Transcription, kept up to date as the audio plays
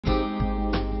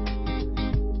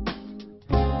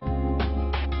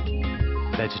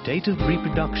Vegetative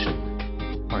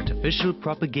reproduction, artificial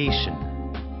propagation.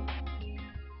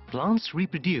 Plants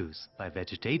reproduce by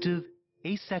vegetative,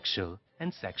 asexual,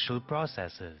 and sexual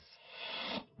processes.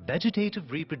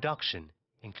 Vegetative reproduction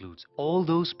includes all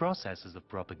those processes of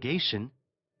propagation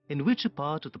in which a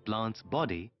part of the plant's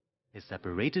body is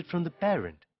separated from the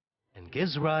parent and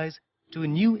gives rise to a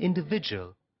new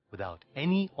individual without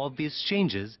any obvious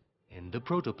changes in the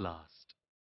protoplast.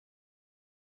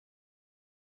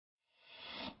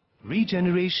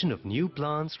 Regeneration of new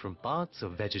plants from parts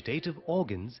of vegetative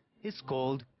organs is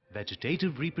called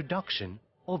vegetative reproduction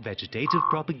or vegetative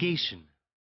propagation.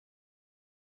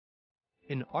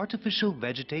 In artificial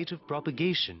vegetative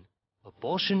propagation, a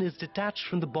portion is detached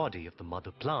from the body of the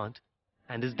mother plant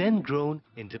and is then grown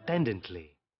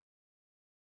independently.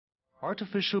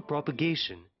 Artificial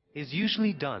propagation is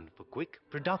usually done for quick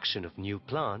production of new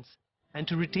plants and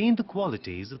to retain the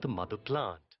qualities of the mother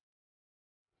plant.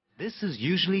 This is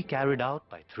usually carried out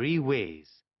by three ways: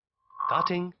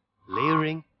 cutting,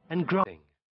 layering, and grafting.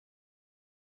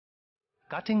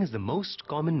 Cutting is the most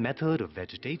common method of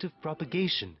vegetative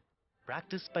propagation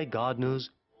practiced by gardeners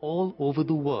all over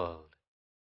the world.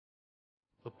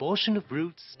 A portion of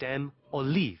root, stem, or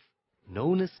leaf,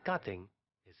 known as cutting,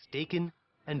 is taken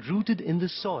and rooted in the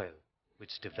soil,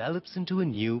 which develops into a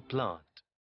new plant.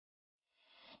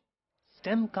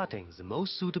 Stem cuttings are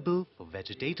most suitable for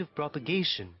vegetative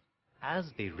propagation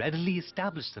as they readily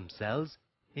establish themselves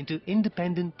into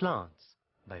independent plants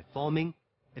by forming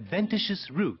adventitious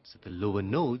roots at the lower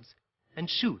nodes and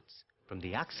shoots from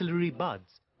the axillary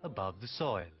buds above the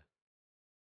soil.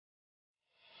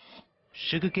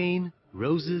 Sugarcane,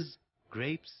 roses,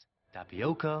 grapes,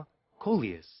 tapioca,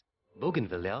 coleus,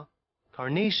 bougainvillea,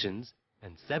 carnations,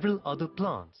 and several other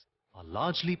plants are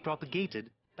largely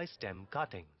propagated by stem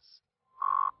cuttings.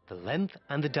 The length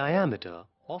and the diameter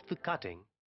of the cutting,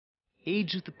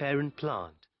 age of the parent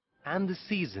plant, and the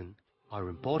season are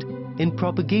important in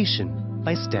propagation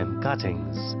by stem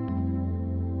cuttings.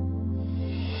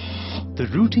 The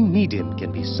rooting medium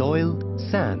can be soil,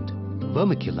 sand,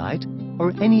 vermiculite,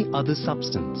 or any other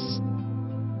substance.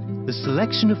 The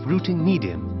selection of rooting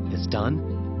medium is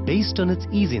done based on its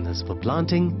easiness for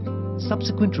planting,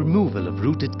 subsequent removal of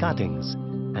rooted cuttings,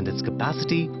 and its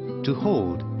capacity to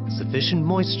hold sufficient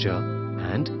moisture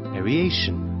and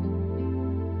aeration.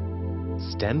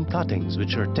 Stem cuttings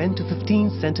which are 10 to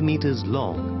 15 centimeters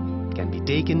long can be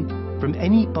taken from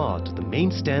any part of the main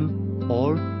stem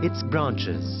or its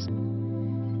branches.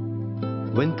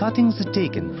 When cuttings are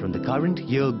taken from the current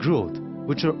year growth,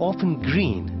 which are often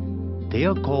green, they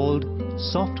are called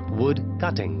softwood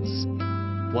cuttings,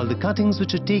 while the cuttings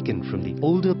which are taken from the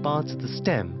older parts of the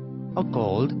stem are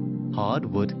called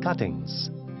hardwood cuttings.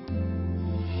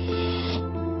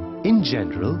 In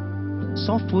general,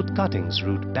 softwood cuttings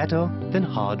root better than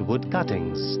hardwood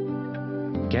cuttings.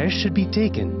 Care should be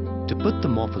taken to put the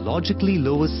morphologically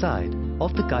lower side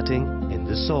of the cutting in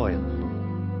the soil.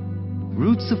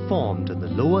 Roots are formed at the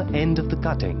lower end of the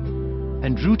cutting,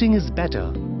 and rooting is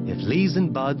better if leaves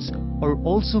and buds are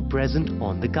also present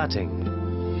on the cutting.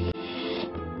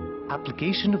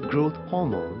 Application of growth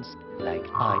hormones like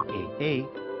IAA,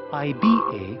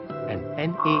 IBA,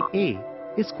 and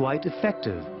NAA is quite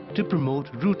effective to promote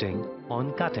rooting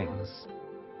on cuttings.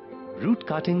 Root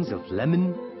cuttings of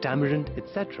lemon, tamarind,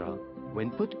 etc., when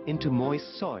put into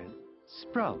moist soil,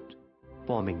 sprout,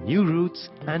 forming new roots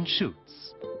and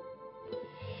shoots.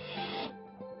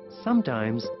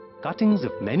 Sometimes, cuttings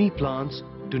of many plants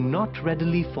do not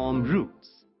readily form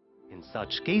roots. In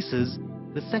such cases,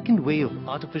 the second way of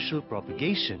artificial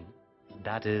propagation,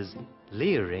 that is,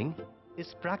 layering,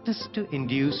 is practiced to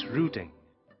induce rooting.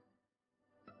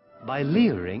 By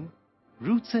layering,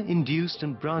 roots are induced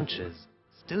in branches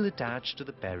still attached to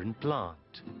the parent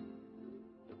plant.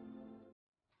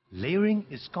 Layering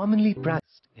is commonly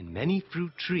practiced in many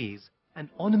fruit trees and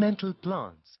ornamental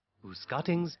plants whose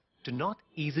cuttings do not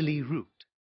easily root.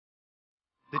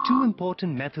 The two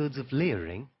important methods of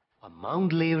layering are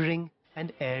mound layering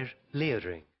and air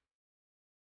layering.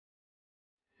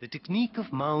 The technique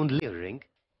of mound layering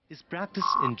is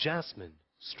practiced in jasmine,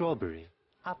 strawberry,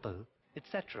 apple,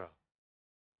 etc.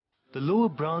 The lower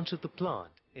branch of the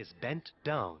plant is bent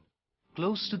down,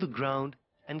 close to the ground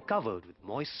and covered with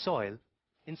moist soil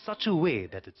in such a way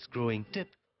that its growing tip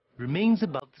remains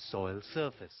above the soil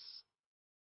surface.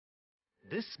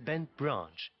 This bent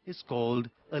branch is called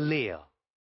a layer.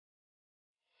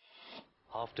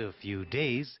 After a few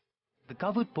days, the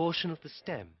covered portion of the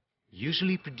stem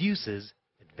usually produces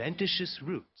adventitious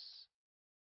roots.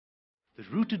 The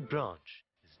rooted branch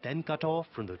is then cut off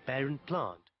from the parent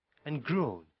plant and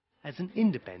grown as an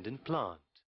independent plant.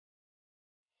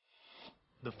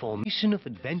 The formation of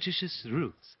adventitious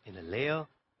roots in a layer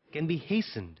can be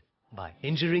hastened by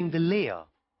injuring the layer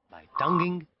by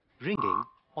tonguing, ringing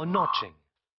or notching.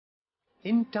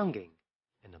 In tonguing,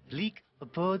 an oblique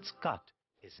bird's cut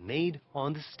is made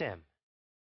on the stem.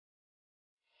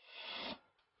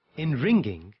 In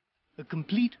ringing, a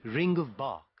complete ring of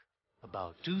bark,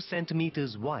 about 2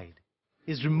 centimeters wide,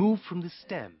 is removed from the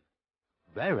stem,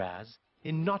 whereas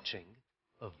in notching,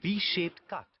 a V-shaped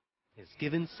cut is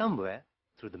given somewhere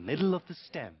through the middle of the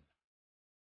stem.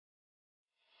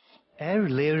 Air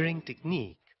layering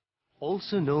technique,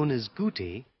 also known as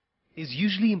goutte, is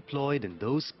usually employed in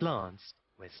those plants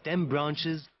where stem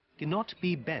branches cannot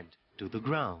be bent to the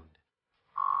ground.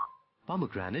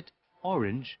 Pomegranate,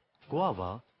 orange,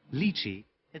 guava, lychee,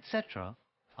 etc.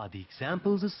 are the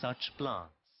examples of such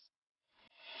plants.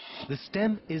 The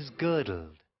stem is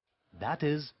girdled, that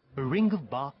is, a ring of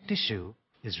bark tissue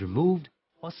is removed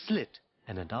or slit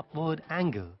at an upward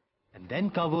angle and then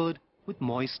covered with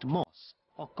moist moss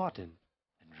or cotton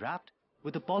and wrapped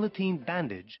with a polythene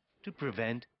bandage to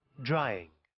prevent drying.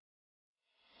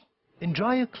 In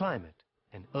drier climate,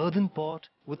 an earthen pot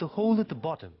with a hole at the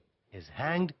bottom is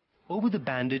hanged over the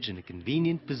bandage in a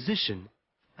convenient position,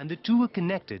 and the two are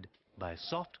connected by a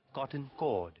soft cotton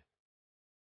cord.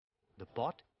 The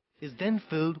pot is then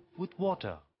filled with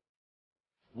water.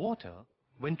 Water,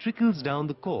 when trickles down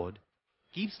the cord,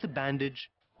 keeps the bandage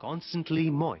constantly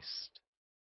moist.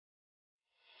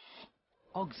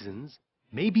 Auxins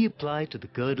may be applied to the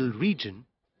girdle region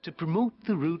to promote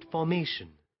the root formation.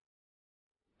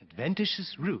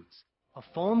 Adventitious roots are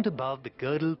formed above the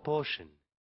girdle portion.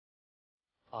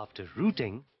 After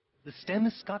rooting, the stem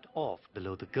is cut off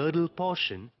below the girdle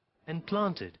portion and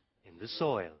planted in the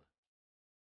soil.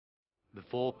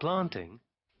 Before planting,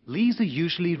 leaves are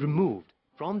usually removed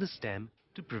from the stem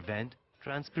to prevent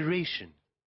transpiration.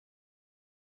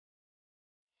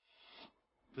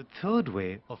 The third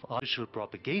way of artificial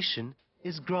propagation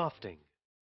is grafting.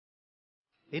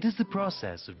 It is the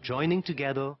process of joining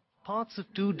together parts of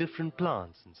two different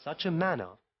plants in such a manner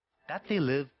that they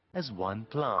live as one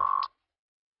plant.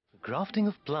 Grafting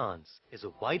of plants is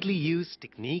a widely used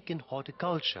technique in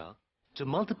horticulture to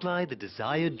multiply the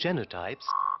desired genotypes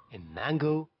in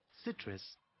mango,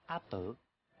 citrus, apple,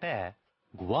 pear,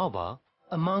 guava,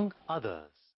 among others.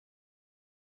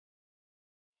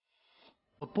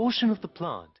 A portion of the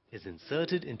plant is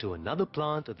inserted into another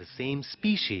plant of the same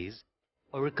species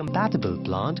or a compatible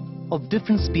plant of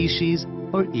different species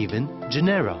or even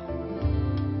genera.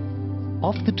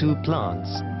 Of the two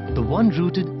plants, the one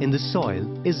rooted in the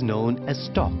soil is known as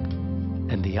stock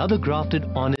and the other grafted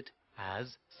on it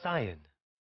as scion.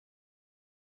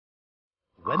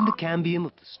 When the cambium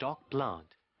of the stock plant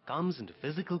comes into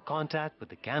physical contact with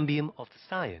the cambium of the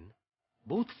scion,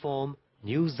 both form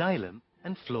new xylem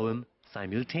and phloem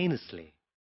simultaneously.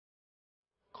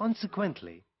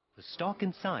 Consequently, the stock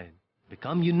and scion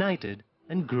become united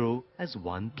and grow as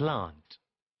one plant.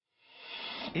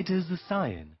 It is the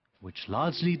scion which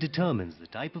largely determines the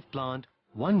type of plant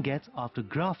one gets after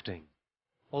grafting,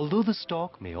 although the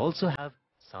stock may also have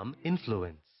some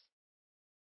influence.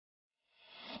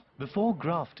 Before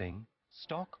grafting,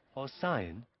 stock or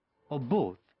scion or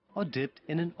both are dipped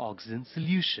in an auxin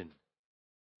solution.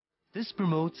 This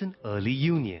promotes an early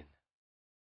union.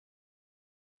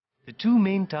 The two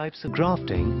main types of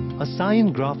grafting are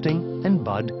scion grafting and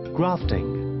bud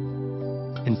grafting.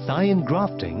 In scion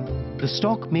grafting, the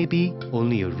stock may be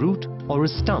only a root or a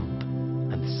stump,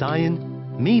 and the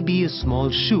scion may be a small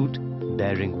shoot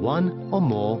bearing one or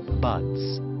more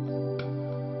buds.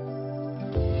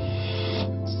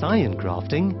 Scion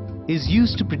grafting is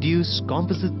used to produce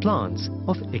composite plants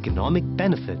of economic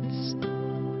benefits.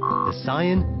 The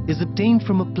scion is obtained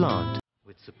from a plant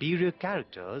with superior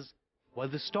characters, while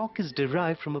the stock is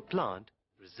derived from a plant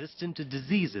resistant to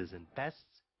diseases and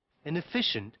pests and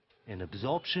efficient in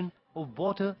absorption of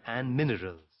water and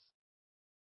minerals.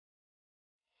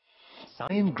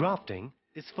 Scion grafting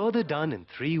is further done in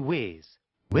three ways: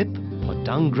 whip or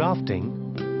tongue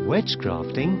grafting, wedge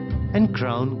grafting, and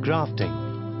crown grafting.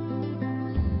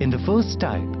 In the first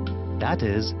type, that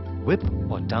is, whip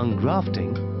or tongue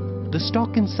grafting, the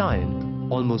stock and scion,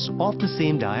 almost of the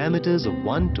same diameters of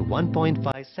 1 to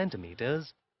 1.5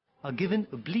 centimeters, are given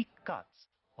oblique cuts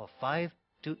of 5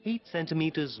 to 8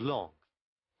 centimeters long,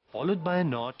 followed by a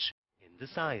notch in the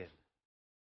scion.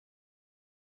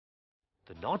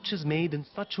 The notch is made in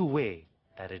such a way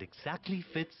that it exactly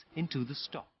fits into the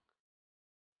stock.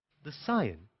 The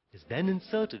scion is then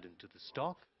inserted into the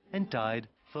stock and tied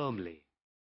firmly.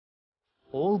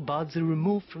 All buds are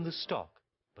removed from the stock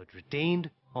but retained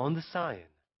on the scion.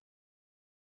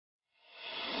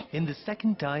 In the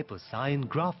second type of scion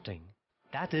grafting,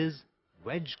 that is,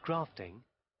 wedge grafting,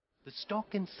 the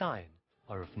stalk and scion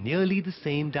are of nearly the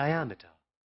same diameter.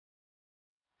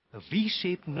 A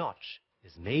V-shaped notch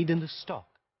is made in the stalk,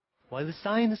 while the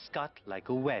scion is cut like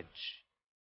a wedge.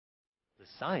 The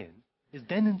scion is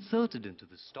then inserted into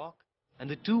the stalk and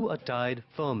the two are tied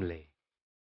firmly.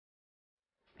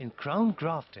 In crown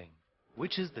grafting,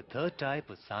 which is the third type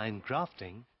of scion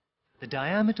grafting, the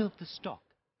diameter of the stalk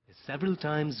is several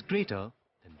times greater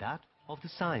than that of the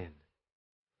scion.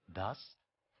 Thus,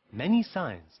 many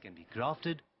scions can be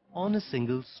grafted on a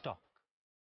single stalk.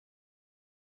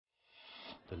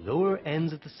 The lower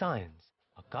ends of the scions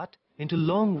are cut into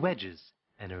long wedges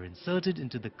and are inserted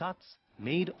into the cuts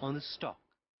made on the stalk.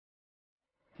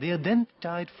 They are then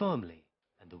tied firmly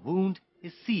and the wound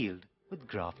is sealed with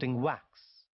grafting wax.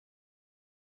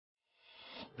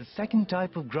 The second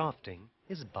type of grafting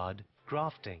is bud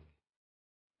grafting.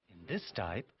 In this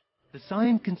type, the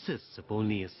scion consists of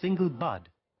only a single bud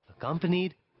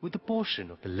accompanied with a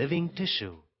portion of the living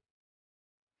tissue.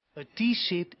 A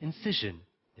T-shaped incision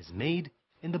is made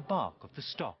in the bark of the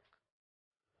stalk.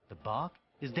 The bark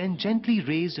is then gently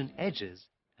raised on edges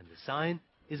and the scion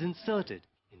is inserted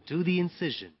into the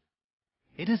incision.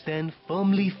 It is then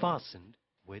firmly fastened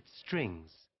with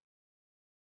strings.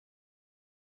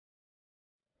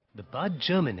 The bud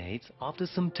germinates after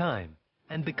some time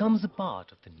and becomes a part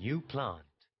of the new plant.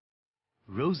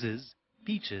 Roses,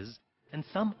 peaches, and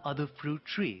some other fruit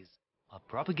trees are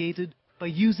propagated by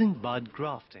using bud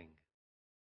grafting.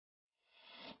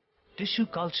 Tissue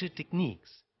culture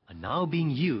techniques are now being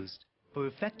used for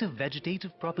effective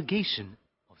vegetative propagation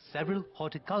of several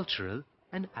horticultural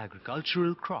and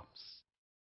agricultural crops.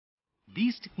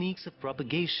 These techniques of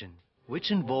propagation,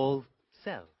 which involve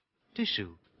cell,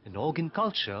 tissue, and organ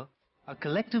culture, are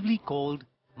collectively called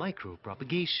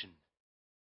micropropagation.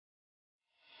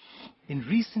 In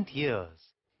recent years,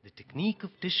 the technique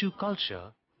of tissue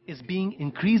culture is being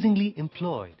increasingly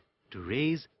employed to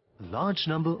raise a large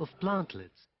number of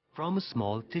plantlets from a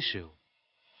small tissue.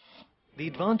 The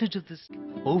advantage of this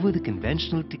over the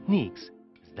conventional techniques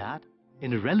is that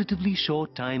in a relatively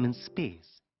short time and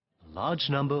space, a large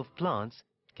number of plants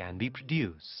can be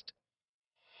produced.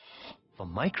 For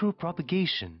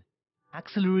micropropagation,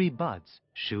 axillary buds,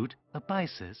 shoot, a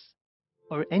byssus,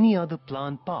 or any other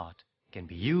plant part can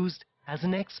be used as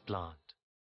an explant.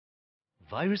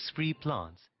 Virus-free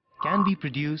plants can be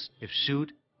produced if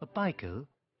shoot, apical,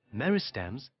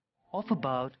 meristems of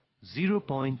about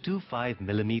 0.25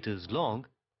 millimeters long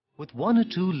with 1 or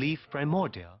 2 leaf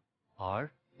primordia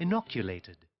are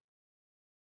inoculated.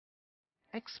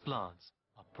 Explants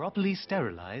are properly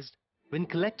sterilized when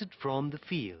collected from the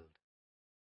field.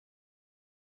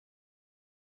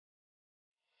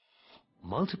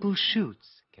 Multiple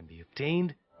shoots can be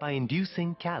obtained by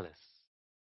inducing callus.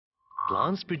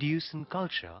 Plants produced in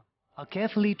culture are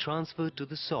carefully transferred to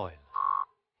the soil.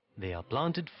 They are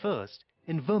planted first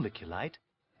in vermiculite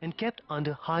and kept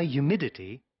under high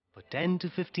humidity for 10 to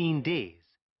 15 days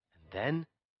and then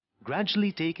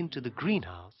gradually taken to the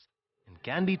greenhouse and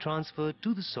can be transferred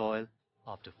to the soil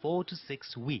after 4 to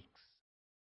 6 weeks.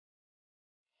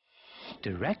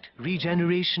 Direct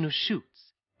regeneration of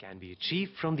shoots can be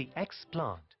achieved from the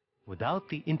explant without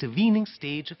the intervening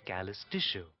stage of callus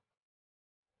tissue.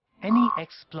 Any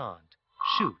explant,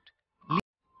 shoot, leaf,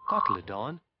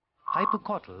 cotyledon,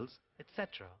 hypocotyls,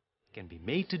 etc. can be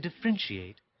made to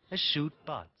differentiate as shoot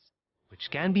buds, which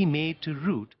can be made to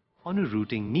root on a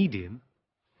rooting medium,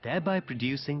 thereby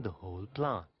producing the whole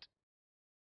plant.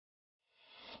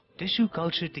 Tissue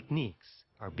culture techniques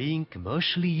are being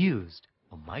commercially used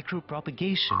for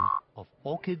micropropagation of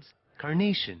orchids,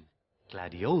 carnation,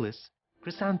 gladiolus,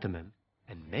 chrysanthemum,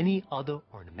 and many other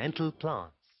ornamental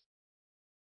plants.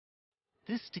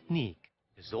 This technique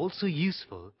is also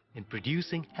useful in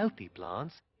producing healthy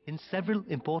plants in several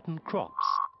important crops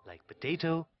like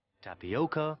potato,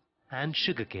 tapioca, and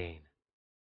sugarcane.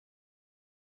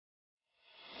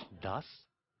 Thus,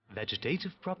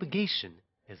 vegetative propagation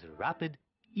is a rapid,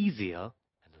 easier,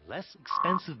 and less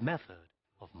expensive method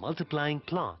of multiplying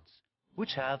plants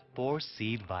which have poor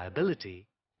seed viability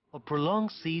or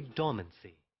prolonged seed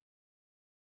dormancy.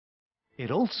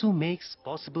 It also makes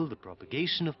possible the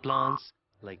propagation of plants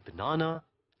like banana,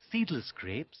 seedless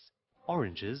grapes,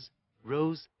 oranges,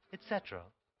 rose, etc.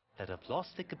 that have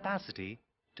lost their capacity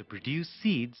to produce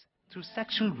seeds through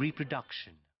sexual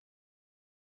reproduction.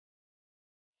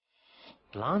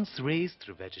 Plants raised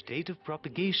through vegetative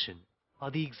propagation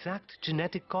are the exact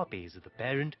genetic copies of the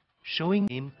parent showing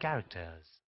the same characters.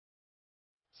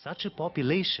 Such a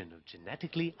population of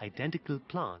genetically identical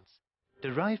plants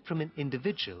derived from an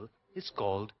individual is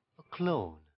called a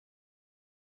clone.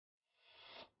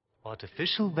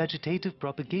 Artificial vegetative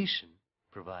propagation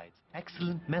provides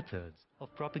excellent methods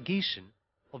of propagation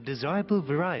of desirable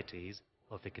varieties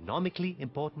of economically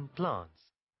important plants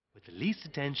with the least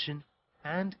attention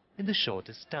and in the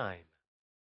shortest time.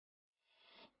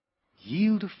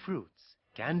 Yield of fruits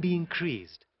can be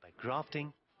increased by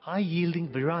grafting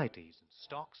high-yielding varieties in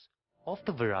stocks of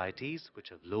the varieties which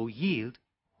have low yield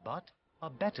but are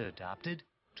better adapted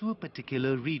to a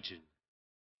particular region.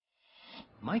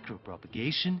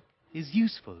 Micropropagation is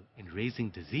useful in raising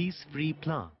disease-free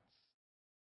plants.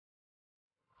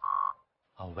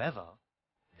 However,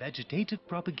 vegetative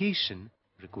propagation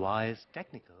requires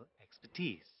technical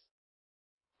expertise.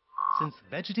 Since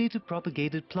vegetative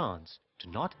propagated plants do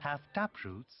not have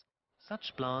taproots,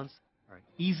 such plants are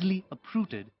easily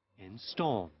uprooted in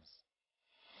storms.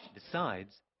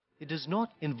 Besides, it does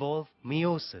not involve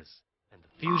meiosis and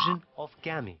the fusion of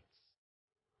gametes.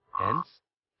 Hence,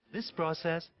 this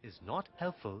process is not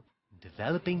helpful in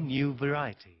developing new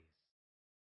varieties.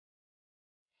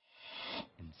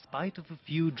 In spite of a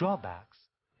few drawbacks,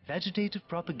 vegetative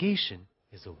propagation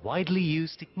is a widely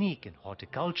used technique in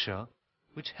horticulture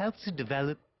which helps to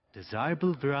develop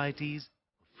desirable varieties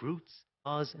of fruits,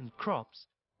 flowers and crops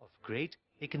of great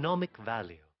economic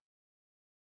value.